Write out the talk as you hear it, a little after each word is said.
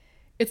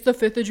It's the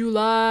 5th of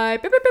July.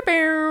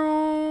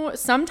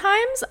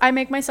 Sometimes I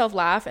make myself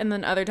laugh, and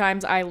then other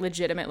times I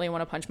legitimately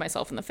want to punch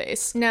myself in the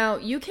face. Now,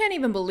 you can't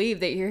even believe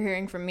that you're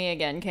hearing from me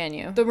again, can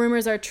you? The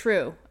rumors are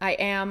true. I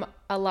am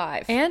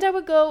alive. And I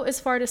would go as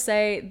far to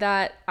say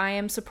that I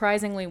am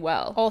surprisingly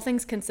well, all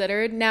things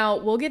considered. Now,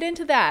 we'll get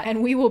into that,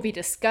 and we will be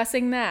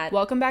discussing that.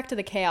 Welcome back to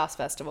the Chaos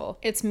Festival.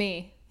 It's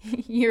me,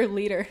 your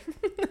leader.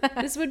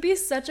 This would be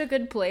such a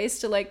good place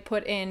to like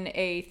put in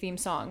a theme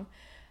song.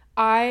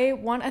 I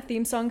want a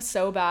theme song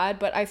so bad,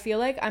 but I feel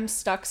like I'm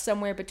stuck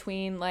somewhere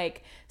between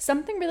like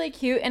something really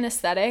cute and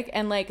aesthetic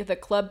and like the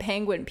Club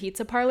Penguin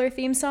Pizza Parlor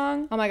theme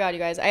song. Oh my god, you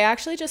guys, I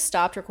actually just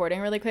stopped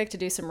recording really quick to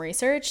do some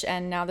research,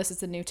 and now this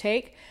is the new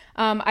take.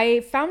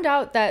 I found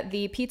out that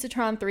the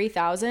Pizzatron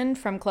 3000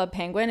 from Club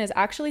Penguin is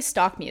actually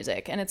stock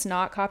music and it's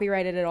not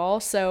copyrighted at all,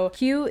 so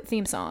cue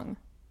theme song.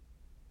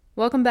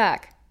 Welcome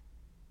back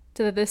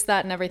to the This,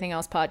 That, and Everything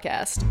Else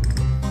podcast.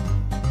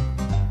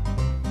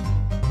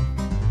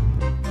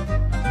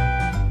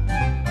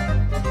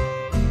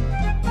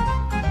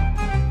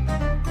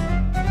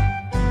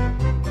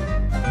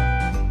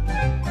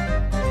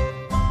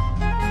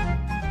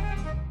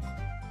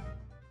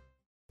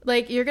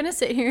 Like, you're gonna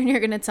sit here and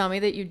you're gonna tell me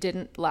that you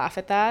didn't laugh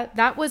at that?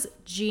 That was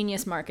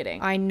genius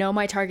marketing. I know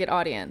my target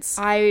audience.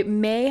 I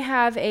may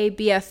have a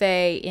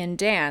BFA in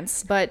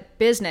dance, but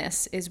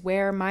business is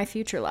where my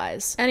future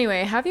lies.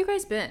 Anyway, how have you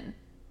guys been?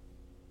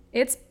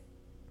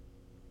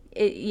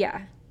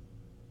 Yeah.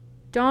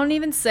 Don't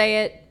even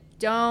say it.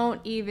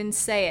 Don't even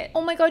say it.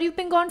 Oh my god, you've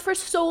been gone for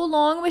so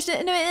long.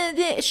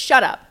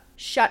 Shut up.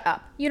 Shut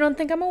up. You don't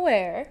think I'm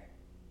aware?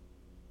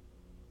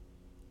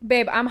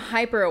 Babe, I'm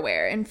hyper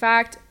aware. In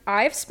fact,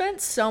 I've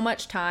spent so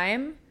much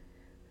time,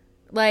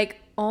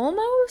 like,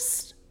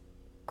 almost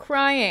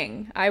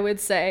crying, I would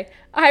say.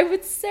 I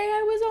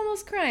was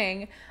almost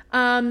crying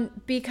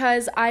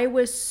because I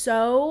was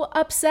so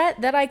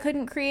upset that I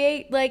couldn't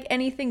create, like,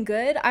 anything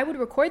good. I would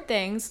record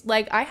things.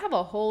 Like, I have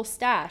a whole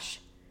stash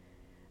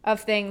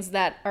of things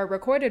that are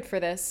recorded for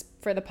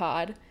the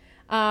pod,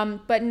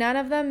 but none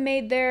of them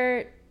made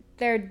their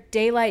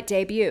daylight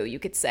debut, you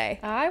could say.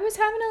 I was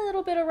having a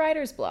little bit of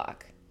writer's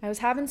block. I was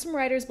having some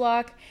writer's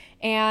block,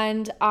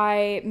 and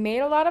I made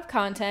a lot of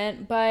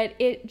content, but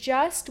it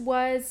just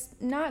was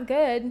not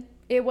good.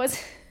 It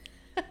was,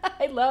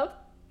 I love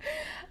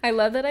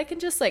that I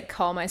can just like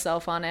call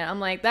myself on it. I'm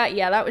like,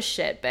 that was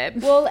shit,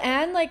 babe. Well,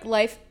 and like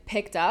life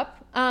picked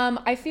up.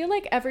 I feel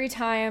like every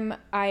time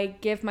I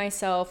give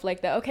myself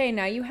like okay,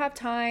 now you have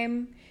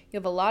time, you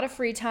have a lot of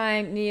free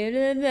time.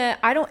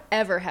 I don't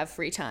ever have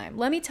free time.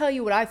 Let me tell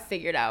you what I've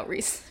figured out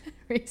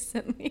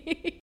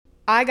recently.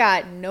 I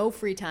got no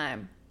free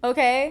time.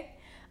 Okay,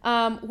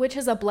 which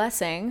is a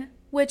blessing.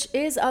 But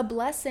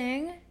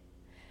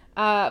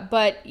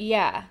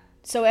yeah,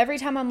 so every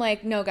time I'm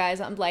like, no guys,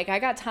 I'm like, I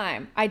got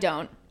time. I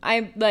don't.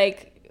 I'm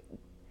like,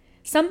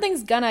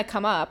 something's gonna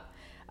come up.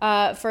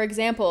 For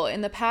example,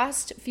 in the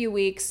past few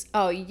weeks,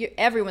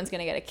 everyone's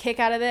gonna get a kick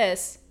out of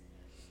this.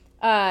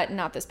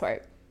 Not this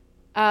part.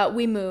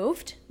 We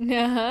moved.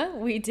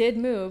 We did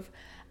move.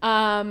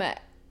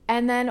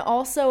 And then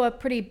also a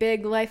pretty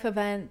big life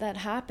event that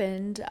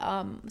happened.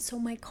 So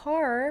my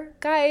car,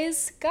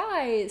 guys,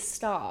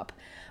 stop.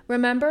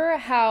 Remember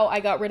how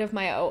I got rid of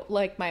my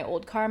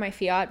old car, my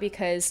Fiat,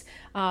 because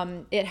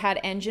it had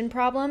engine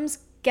problems?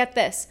 Get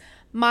this.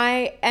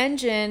 My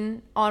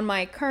engine on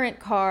my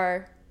current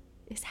car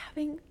is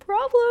having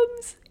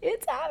problems.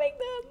 It's having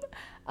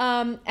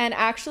them. And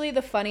actually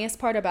the funniest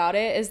part about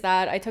it is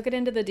that I took it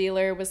into the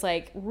dealer, was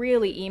like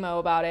really emo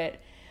about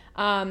it.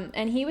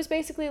 And he was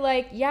basically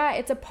like, yeah,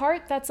 it's a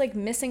part that's like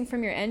missing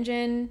from your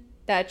engine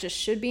that just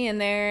should be in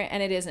there,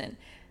 and it isn't.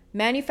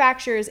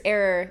 Manufacturer's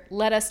error,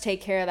 let us take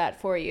care of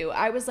that for you.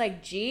 I was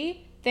like,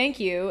 gee,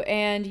 thank you,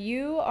 and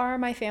you are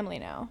my family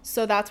now.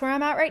 So that's where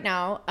I'm at right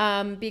now,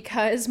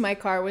 because my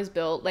car was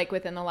built like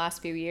within the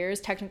last few years.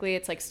 Technically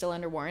it's like still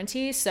under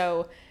warranty,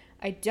 so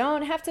I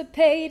don't have to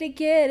pay to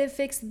get it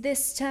fixed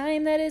this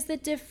time. That is the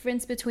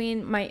difference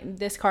between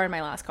this car and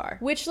my last car.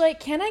 Which, like,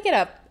 can I get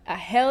a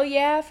hell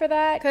yeah for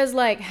that? Because,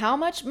 like, how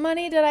much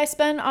money did I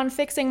spend on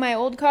fixing my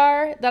old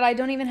car that I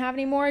don't even have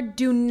anymore?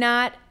 Do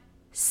not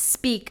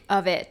speak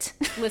of it.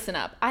 Listen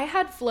up. I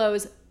had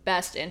Flo's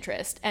best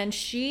interest, and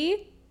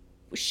she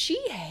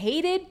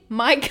hated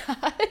my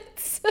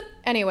guts.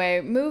 Anyway,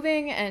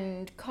 moving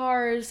and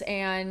cars,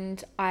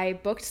 and I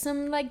booked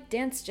some like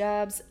dance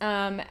jobs,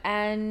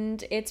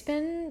 and it's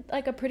been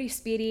like a pretty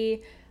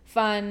speedy,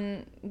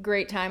 fun,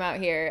 great time out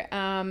here.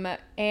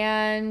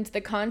 And the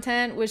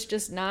content was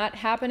just not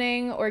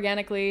happening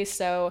organically,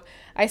 so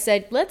I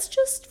said, let's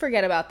just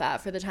forget about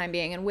that for the time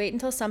being and wait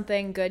until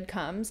something good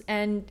comes.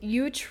 And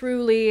you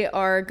truly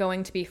are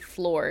going to be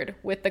floored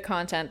with the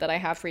content that I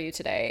have for you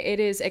today.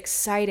 It is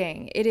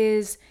exciting. It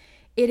is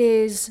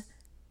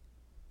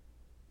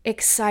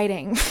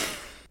exciting.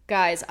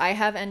 Guys, I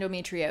have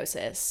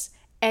endometriosis,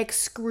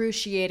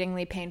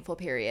 excruciatingly painful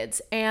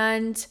periods,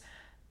 and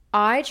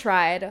I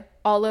tried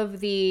all of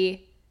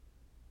the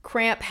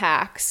cramp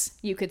hacks,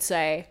 you could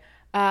say,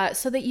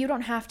 so that you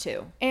don't have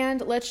to.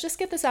 And let's just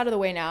get this out of the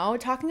way now.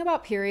 Talking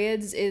about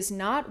periods is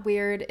not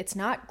weird. It's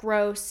not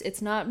gross.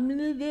 It's not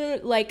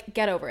like,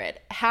 get over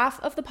it. Half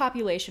of the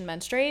population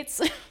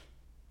menstruates.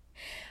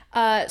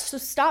 So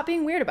stop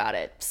being weird about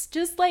it. It's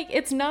just like,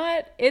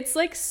 it's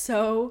like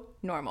so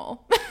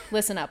normal.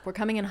 Listen up. We're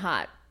coming in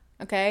hot.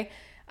 Okay.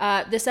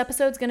 This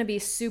episode's going to be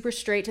super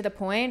straight to the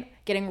point,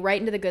 getting right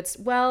into the good.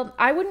 Well,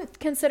 I wouldn't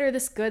consider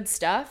this good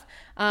stuff.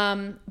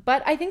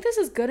 But I think this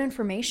is good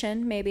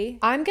information. Maybe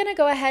I'm going to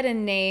go ahead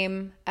and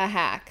name a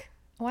hack.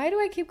 Why do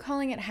I keep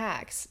calling it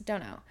hacks? Don't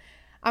know.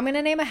 I'm going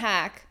to name a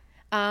hack.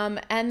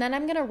 And then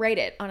I'm going to rate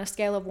it on a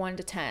scale of 1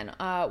 to 10.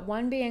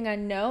 1 being a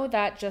no,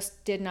 that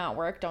just did not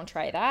work. Don't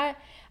try that.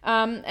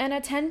 And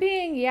a 10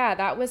 being, yeah,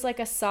 that was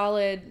like a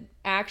solid,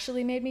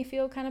 actually made me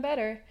feel kind of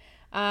better.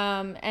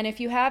 And if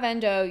you have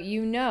endo,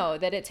 you know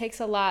that it takes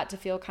a lot to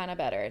feel kind of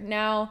better.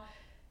 Now,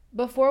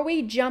 before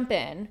we jump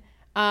in,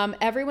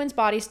 everyone's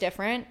body's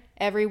different.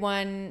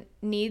 Everyone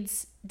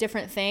needs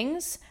different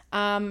things.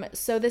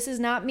 So this is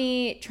not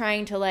me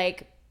trying to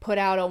like put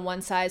out a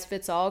one size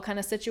fits all kind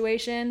of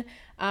situation.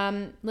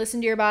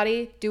 Listen to your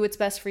body, do what's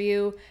best for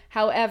you.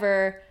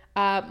 However,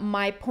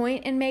 my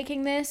point in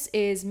making this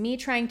is me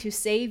trying to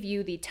save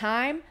you the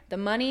time, the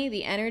money,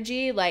 the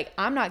energy. Like,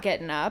 I'm not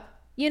getting up.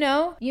 You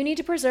know, you need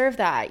to preserve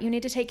that. You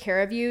need to take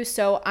care of you.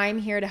 So I'm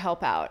here to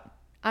help out.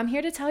 I'm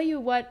here to tell you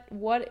what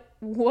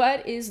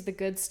is the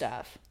good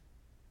stuff.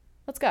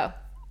 Let's go.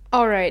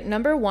 All right.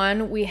 Number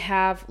 1, we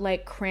have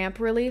like cramp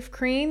relief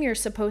cream. You're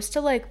supposed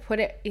to like put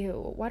it.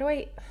 Ew. Why do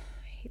I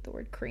hate the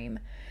word cream?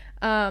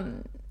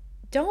 Don't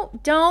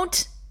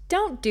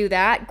do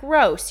that.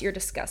 Gross. You're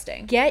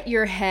disgusting. Get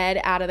your head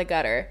out of the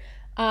gutter.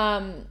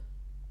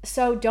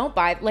 So don't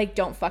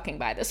fucking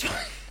buy this one.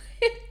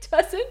 It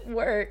doesn't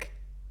work.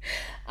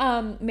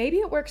 Maybe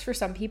it works for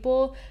some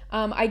people.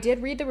 I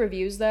did read the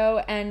reviews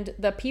though, and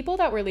the people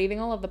that were leaving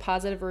all of the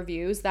positive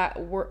reviews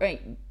that were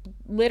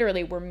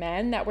literally were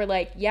men that were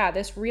like, yeah,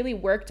 this really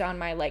worked on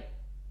my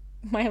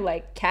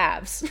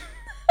calves.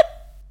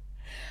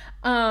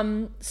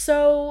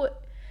 So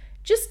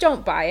just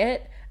don't buy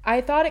it.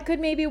 I thought it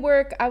could maybe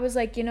work. I was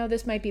like,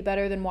 this might be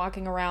better than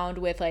walking around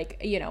with like,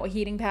 a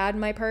heating pad in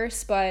my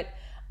purse, but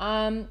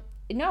no,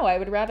 I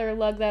would rather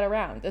lug that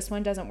around. This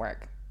one doesn't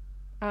work.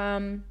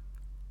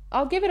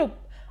 I'll give it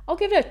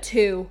a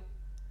 2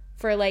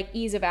 for like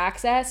ease of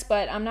access,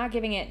 but I'm not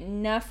giving it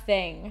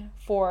nothing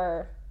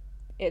for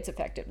its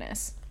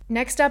effectiveness.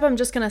 Next up, I'm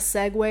just going to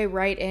segue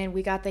right in.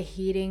 We got the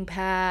heating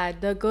pad,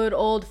 the good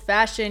old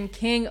fashioned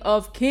king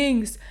of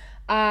kings.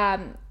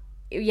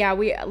 Yeah,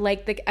 we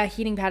like a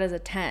heating pad is a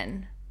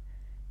 10.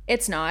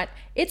 It's not.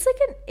 It's like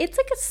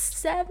a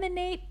 7,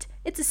 8.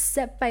 It's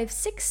a 5,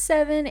 6,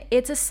 7.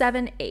 It's a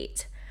 7,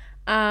 8.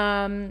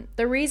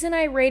 The reason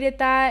I rated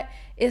that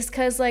is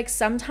because like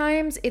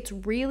sometimes it's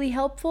really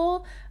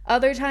helpful,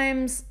 other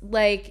times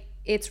like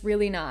it's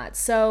really not.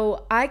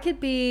 So I could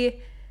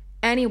be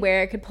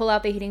anywhere, I could pull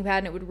out the heating pad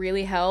and it would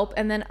really help,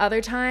 and then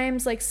other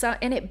times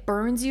and it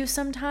burns you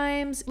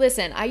sometimes.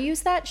 Listen, I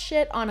use that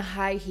shit on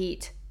high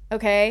heat,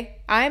 okay?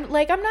 I'm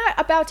not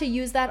about to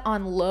use that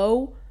on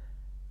low.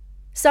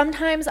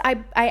 Sometimes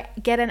I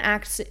get an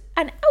ouch,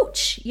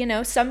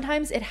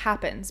 sometimes it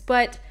happens,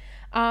 but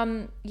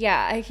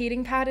yeah, a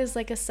heating pad is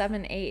like a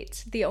 7,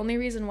 8. The only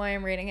reason why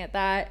I'm rating it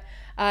that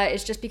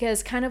is just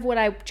because kind of what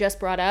I just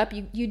brought up,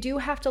 you do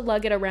have to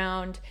lug it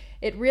around.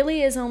 It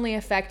really is only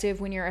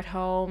effective when you're at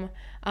home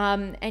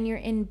and you're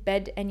in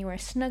bed and you are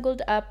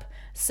snuggled up.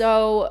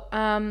 So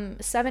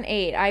 7,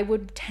 8. I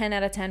would 10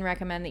 out of 10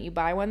 recommend that you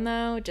buy one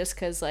though, just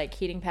because like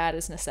heating pad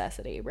is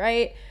necessity,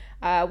 right?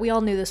 We all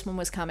knew this one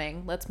was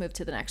coming. Let's move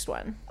to the next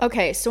one.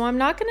 Okay, so I'm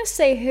not going to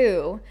say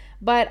who,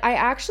 but I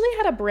actually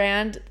had a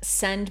brand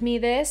send me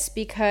this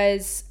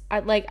because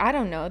I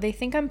don't know, they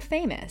think I'm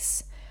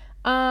famous.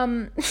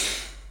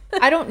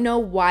 I don't know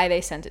why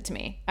they sent it to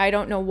me. I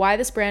don't know why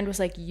this brand was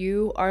like,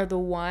 you are the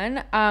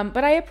one.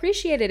 But I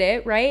appreciated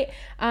it, right?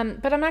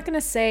 But I'm not going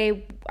to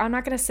say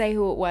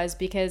who it was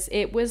because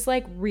it was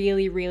like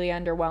really, really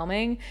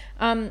underwhelming.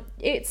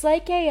 It's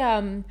like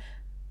a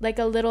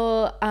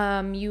little,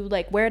 you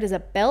like wear it as a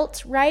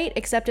belt, right?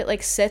 Except it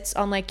like sits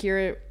on like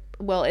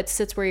it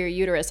sits where your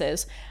uterus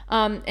is.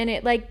 And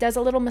it like does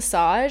a little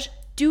massage.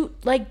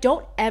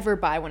 Don't ever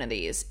buy one of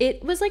these.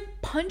 It was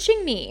like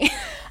punching me.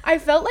 I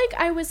felt like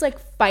I was like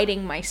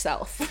fighting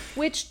myself,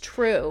 which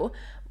true,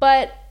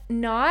 but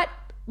not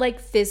like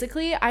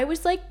physically. I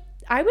was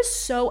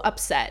so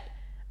upset.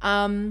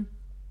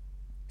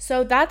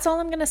 So that's all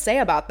I'm going to say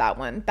about that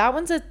one.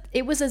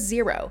 It was a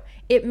 0.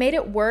 It made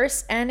it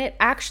worse and it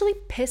actually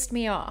pissed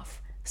me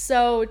off.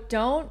 So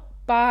don't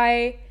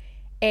buy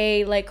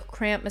a like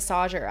cramp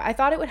massager. I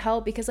thought it would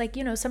help because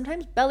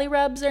sometimes belly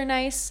rubs are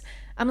nice.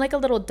 I'm like a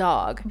little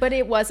dog, but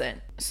it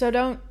wasn't. So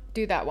don't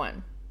do that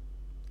one.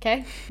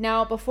 Okay?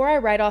 Now, before I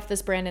write off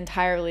this brand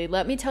entirely,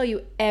 let me tell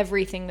you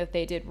everything that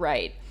they did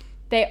right.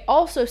 They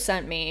also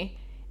sent me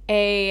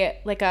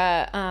it's like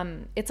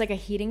a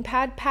heating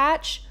pad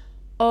patch.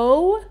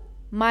 Oh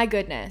my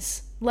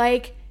goodness.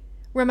 Like,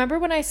 Remember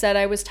when I said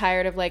I was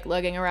tired of like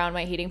lugging around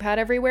my heating pad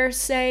everywhere?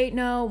 Say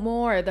no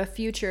more. The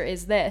future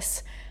is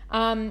this.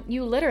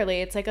 You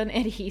literally, it's like an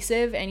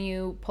adhesive and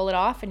you pull it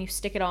off and you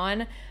stick it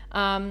on.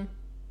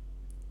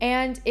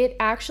 And it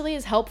actually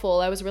is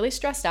helpful. I was really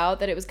stressed out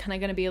that it was kind of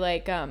going to be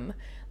like an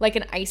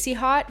icy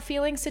hot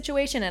feeling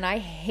situation. And I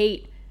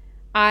hate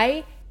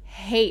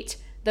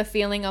the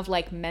feeling of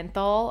like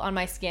menthol on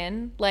my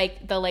skin,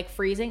 like the like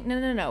freezing.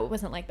 No, it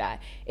wasn't like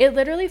that. It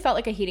literally felt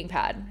like a heating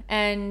pad.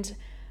 And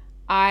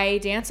I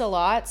dance a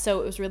lot,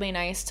 so it was really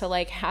nice to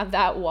like have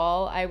that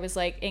while I was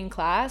like in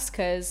class,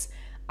 because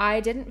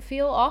I didn't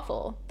feel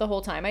awful the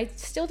whole time. I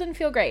still didn't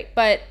feel great,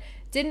 but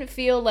didn't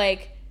feel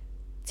like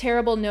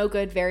terrible, no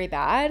good, very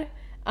bad.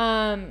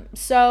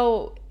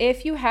 So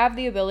if you have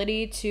the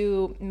ability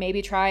to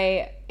maybe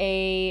try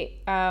a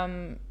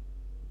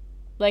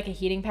like a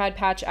heating pad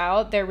patch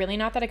out, they're really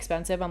not that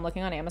expensive. I'm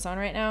looking on Amazon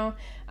right now,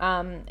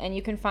 and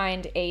you can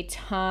find a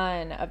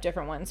ton of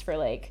different ones for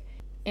like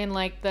in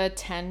like the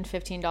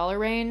 $10-15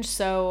 range.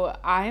 So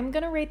I'm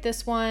gonna rate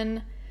this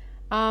one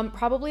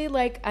probably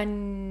like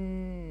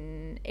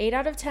an 8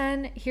 out of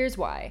 10. Here's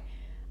why.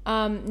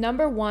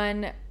 Number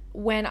one,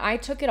 when I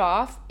took it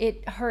off,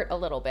 it hurt a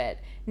little bit.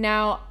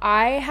 Now,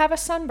 I have a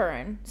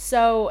sunburn,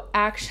 so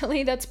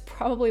actually that's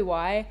probably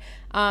why.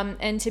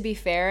 And to be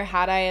fair,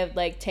 had I have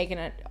like taken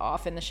it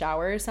off in the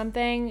shower or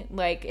something,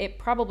 like it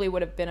probably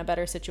would have been a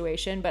better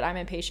situation, but I'm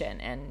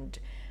impatient and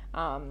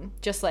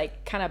just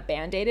like kind of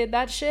band-aided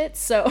that shit.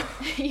 So,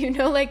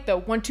 like the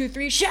 1, 2,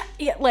 3 shit.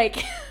 Yeah,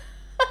 like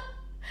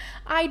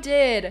I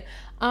did.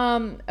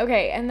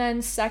 Okay. And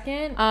then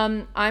second,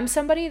 I'm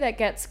somebody that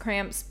gets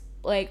cramps,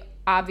 like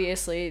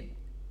obviously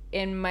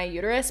in my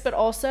uterus, but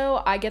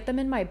also I get them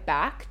in my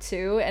back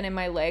too and in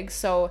my legs.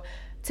 So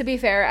to be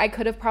fair, I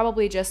could have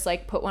probably just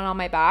like put one on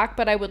my back,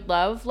 but I would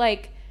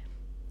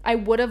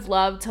have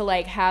loved to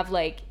like have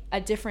like a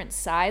different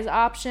size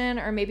option,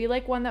 or maybe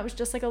like one that was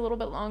just like a little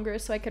bit longer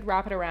so I could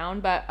wrap it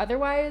around. But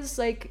otherwise,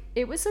 like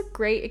it was a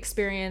great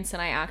experience,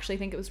 and I actually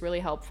think it was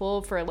really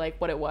helpful for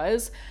like what it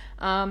was.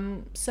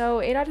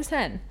 So 8 out of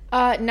 10.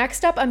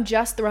 Next up, I'm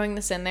just throwing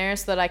this in there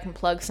so that I can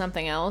plug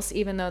something else.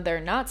 Even though they're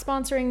not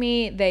sponsoring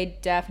me, they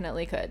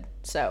definitely could.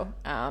 So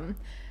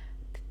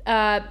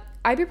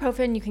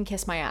ibuprofen, you can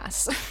kiss my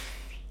ass.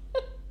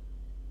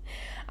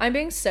 I'm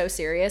being so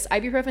serious.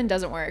 Ibuprofen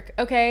doesn't work,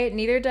 okay?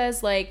 Neither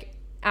does like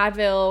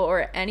Advil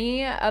or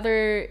any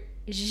other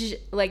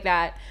like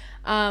that.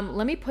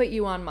 Let me put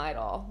you on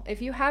Midol.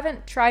 If you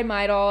haven't tried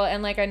Midol,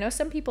 and like I know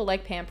some people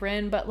like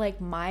Pamprin, but like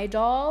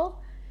Midol,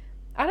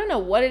 I don't know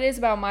what it is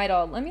about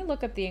Midol. Let me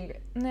look up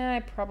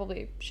I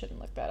probably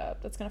shouldn't look that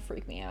up. That's gonna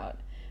freak me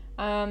out.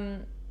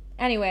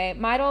 Anyway,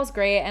 Midol's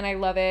great and I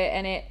love it,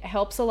 and it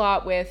helps a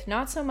lot with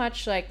not so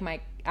much like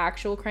my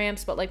actual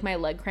cramps, but like my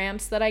leg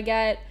cramps that I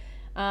get.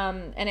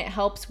 And it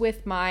helps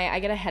with I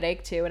get a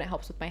headache too, and it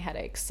helps with my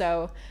headaches.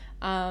 So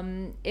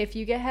if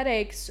you get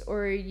headaches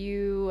or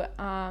you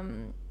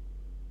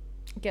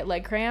get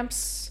leg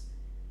cramps,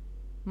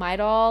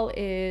 Midol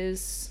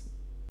is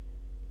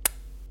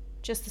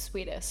just the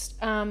sweetest.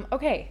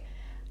 Okay,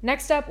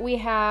 next up we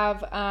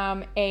have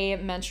a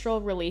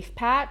menstrual relief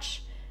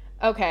patch.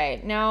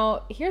 Okay,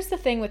 now here's the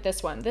thing with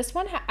this one. This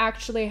one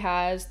actually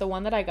has, the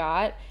one that I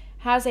got,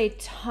 has a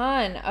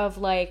ton of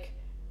like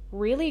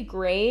really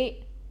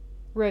great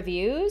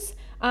reviews.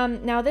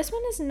 Now this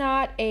one is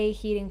not a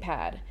heating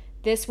pad.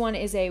 This one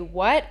is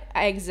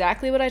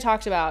exactly what I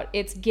talked about.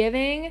 It's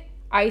giving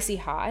icy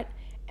hot,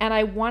 and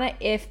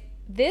if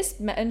this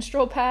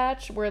menstrual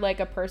patch were like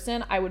a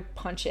person, I would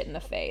punch it in the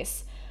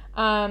face.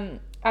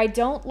 I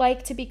don't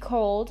like to be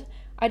cold.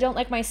 I don't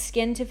like my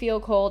skin to feel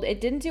cold.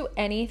 It didn't do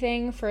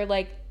anything for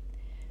like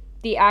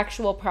the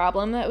actual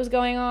problem that was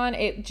going on.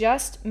 It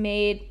just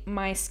made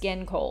my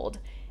skin cold,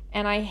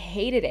 and I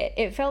hated it.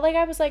 It felt like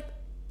I was like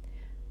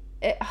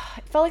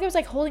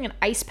holding an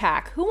ice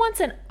pack. Who wants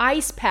an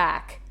ice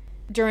pack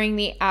during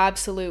the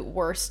absolute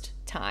worst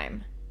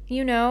time?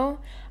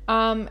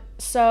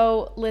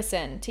 So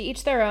listen, to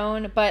each their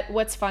own. But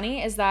what's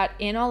funny is that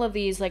in all of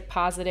these like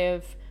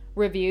positive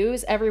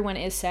reviews, everyone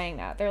is saying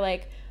that. They're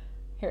like,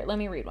 here, let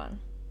me read one.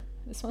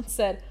 This one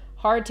said,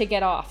 hard to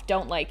get off,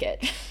 don't like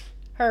it.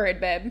 Hurried,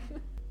 babe.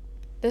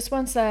 This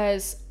one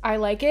says, I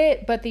like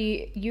it, but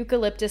the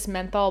eucalyptus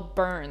menthol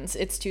burns.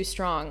 It's too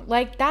strong.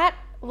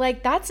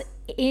 That's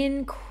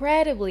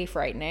incredibly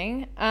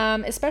frightening,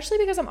 especially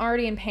because I'm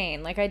already in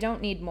pain. Like I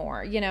don't need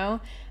more,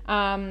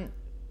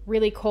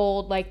 really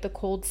cold, like the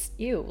cold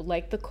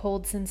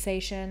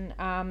sensation.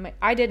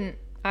 I didn't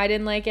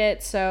like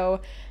it.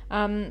 So,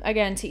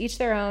 again, to each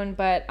their own,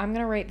 but I'm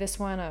going to rate this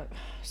one 1 out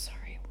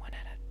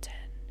of 10.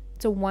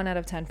 It's a 1 out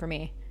of 10 for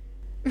me.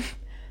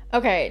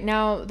 Okay.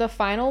 Now the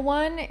final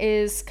one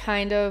is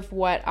kind of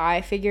what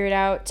I figured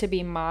out to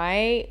be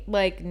my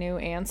like new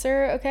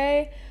answer.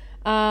 Okay.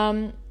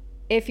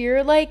 If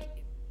you're like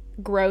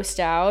grossed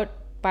out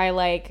by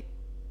like,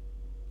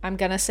 I'm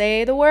gonna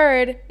say the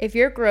word, if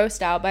you're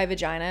grossed out by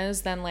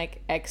vaginas, then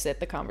like exit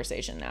the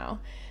conversation now.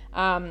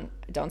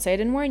 Don't say I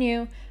didn't warn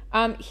you.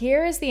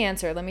 Here is the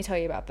answer. Let me tell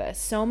you about this.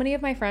 So many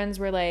of my friends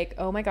were like,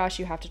 oh my gosh,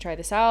 you have to try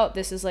this out.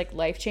 This is like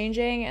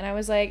life-changing. And I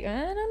was like, I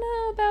don't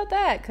know about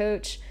that,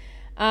 coach.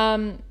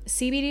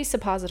 CBD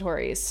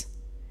suppositories.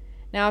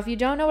 Now, if you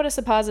don't know what a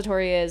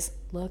suppository is,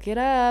 look it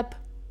up.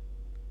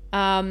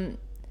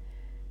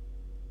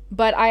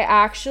 But I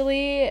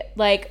actually,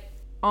 like,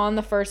 on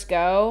the first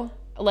go,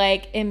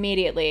 like,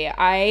 immediately,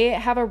 I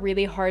have a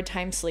really hard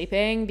time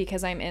sleeping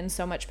because I'm in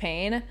so much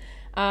pain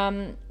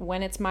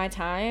when it's my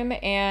time.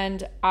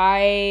 And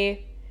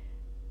CBD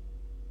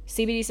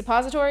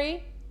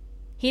suppository,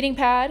 heating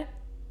pad,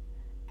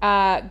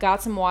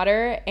 got some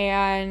water,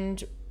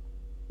 and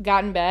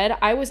got in bed.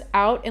 I was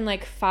out in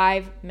like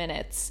 5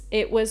 minutes.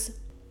 It was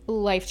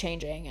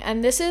life-changing.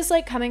 And this is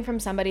like coming from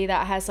somebody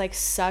that has like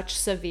such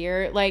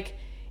severe, like,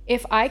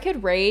 if I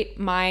could rate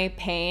my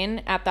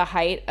pain at the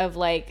height of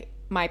like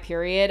my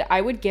period,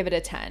 I would give it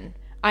a 10.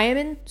 I am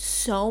in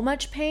so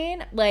much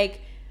pain.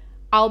 Like,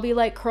 I'll be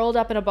like curled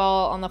up in a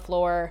ball on the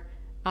floor,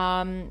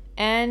 and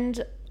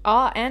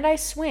I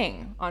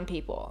swing on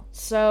people.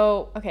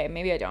 So, okay,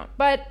 maybe I don't.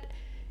 But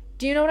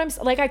do you know what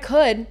I'm like?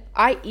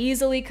 I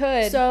easily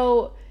could.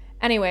 So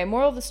anyway,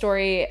 moral of the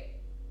story,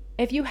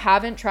 if you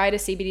haven't tried a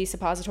CBD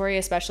suppository,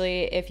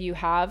 especially if you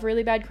have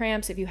really bad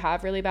cramps, if you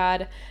have really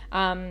bad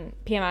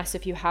PMS,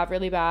 if you have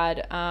really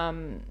bad,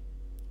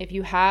 if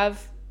you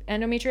have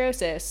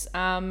endometriosis,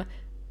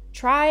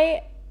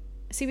 try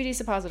CBD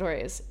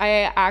suppositories. I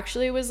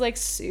actually was like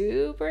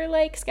super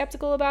like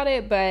skeptical about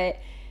it, but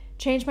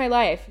changed my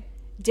life.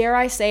 Dare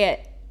I say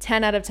it,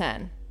 10 out of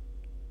 10.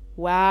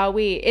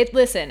 Wowee.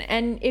 Listen,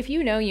 and if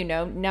you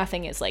know,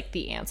 nothing is like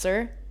the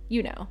answer.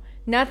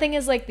 Nothing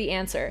is like the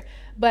answer.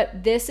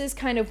 But this is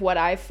kind of what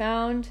I've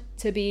found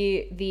to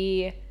be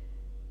the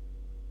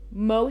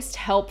most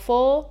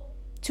helpful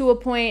to a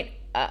point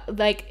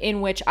like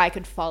in which I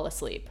could fall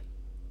asleep.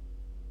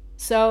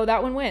 So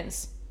that one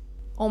wins.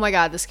 Oh my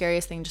God, the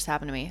scariest thing just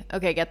happened to me.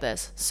 Okay, get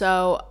this.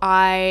 So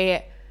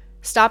I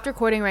stopped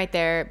recording right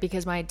there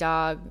because my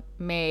dog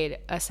made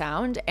a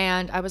sound,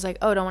 and I was like,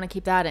 oh, don't want to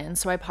keep that in.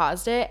 So I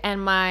paused it,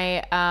 and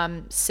my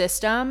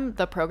system,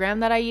 the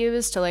program that I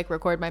use to like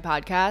record my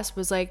podcast,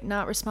 was like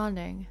not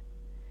responding.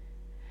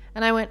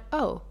 And I went,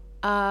 oh,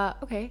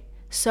 okay.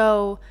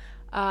 So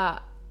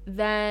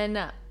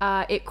then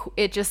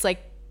it just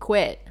like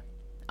quit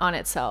on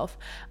itself.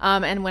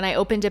 And when I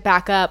opened it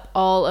back up,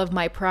 all of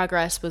my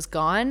progress was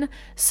gone.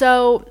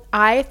 So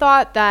I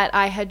thought that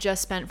I had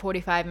just spent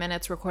 45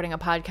 minutes recording a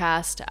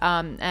podcast,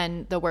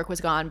 and the work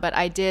was gone. But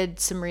I did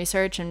some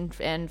research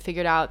and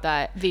figured out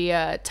that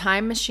the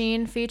time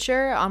machine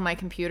feature on my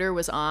computer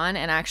was on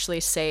and actually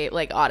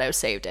auto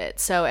saved it.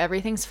 So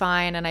everything's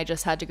fine, and I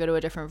just had to go to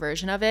a different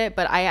version of it.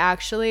 But I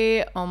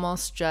actually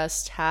almost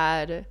just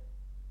had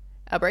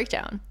a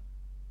breakdown.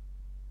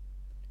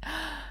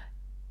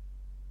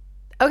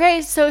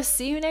 Okay, so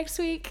see you next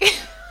week.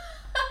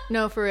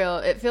 No, for real.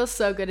 It feels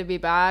so good to be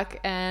back,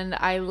 and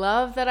I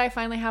love that I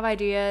finally have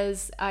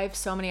ideas. I have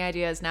so many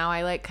ideas now.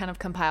 I like kind of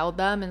compiled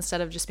them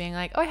instead of just being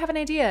like, oh, I have an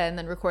idea, and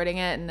then recording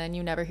it, and then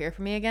you never hear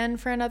from me again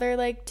for another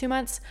like 2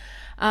 months.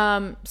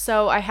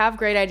 So I have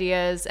great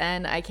ideas,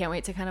 and I can't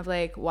wait to kind of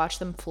like watch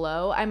them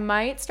flow. I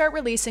might start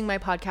releasing my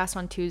podcast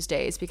on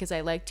Tuesdays because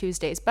I like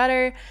Tuesdays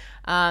better.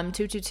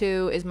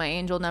 222 is my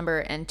angel number,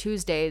 and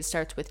Tuesdays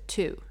starts with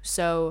 2.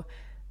 So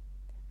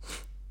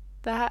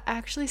that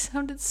actually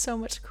sounded so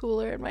much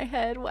cooler in my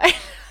head. Why did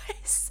I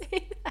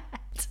say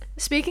that?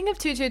 Speaking of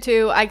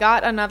 222, I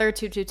got another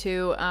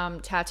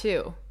 222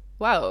 tattoo.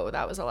 Whoa,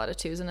 that was a lot of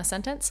twos in a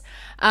sentence.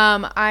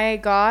 I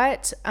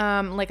got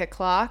like a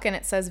clock, and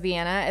it says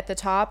Vienna at the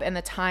top, and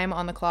the time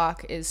on the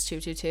clock is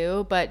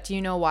 222. But do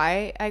you know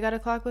why I got a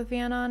clock with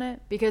Vienna on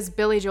it? Because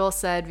Billy Joel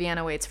said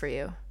Vienna waits for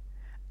you.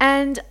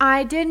 And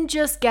I didn't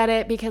just get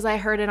it because I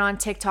heard it on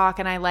TikTok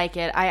and I like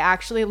it. I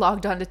actually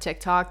logged onto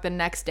TikTok the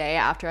next day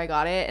after I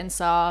got it and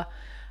saw,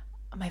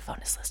 my phone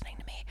is listening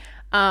to me,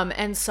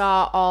 and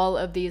saw all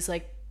of these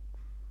like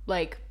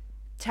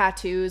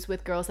tattoos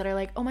with girls that are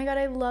like, oh my God,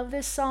 I love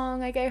this song.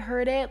 Like, I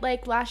heard it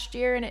like last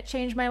year and it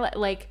changed my life.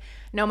 Like,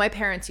 no, my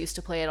parents used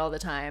to play it all the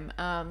time.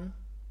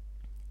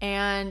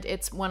 And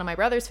it's one of my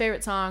brother's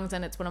favorite songs,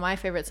 and it's one of my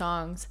favorite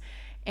songs.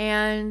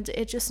 And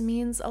it just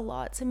means a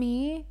lot to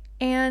me.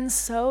 And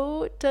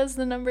so does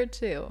the number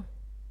 2.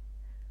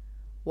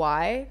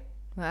 Why?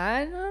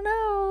 I don't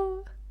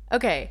know.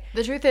 Okay,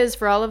 the truth is,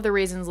 for all of the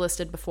reasons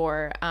listed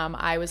before,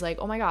 I was like,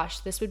 oh my gosh,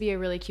 this would be a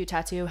really cute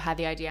tattoo. Had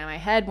the idea in my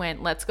head,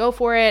 went, let's go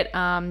for it,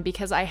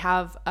 because I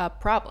have a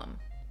problem.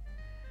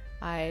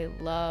 I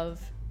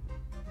love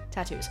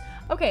tattoos.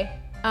 Okay,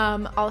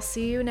 I'll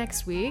see you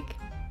next week.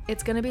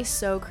 It's gonna be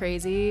so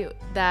crazy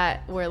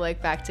that we're like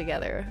back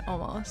together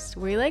almost.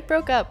 We like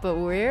broke up, but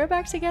we're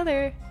back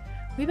together.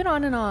 We've been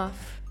on and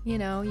off, you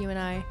know, you and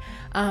I,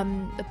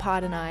 the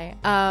pod and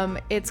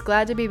I. It's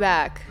glad to be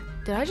back.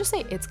 Did I just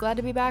say it's glad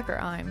to be back, or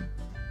I'm?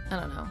 I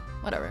don't know.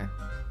 Whatever.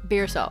 Be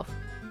yourself.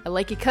 I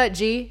like your cut,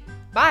 G.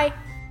 Bye.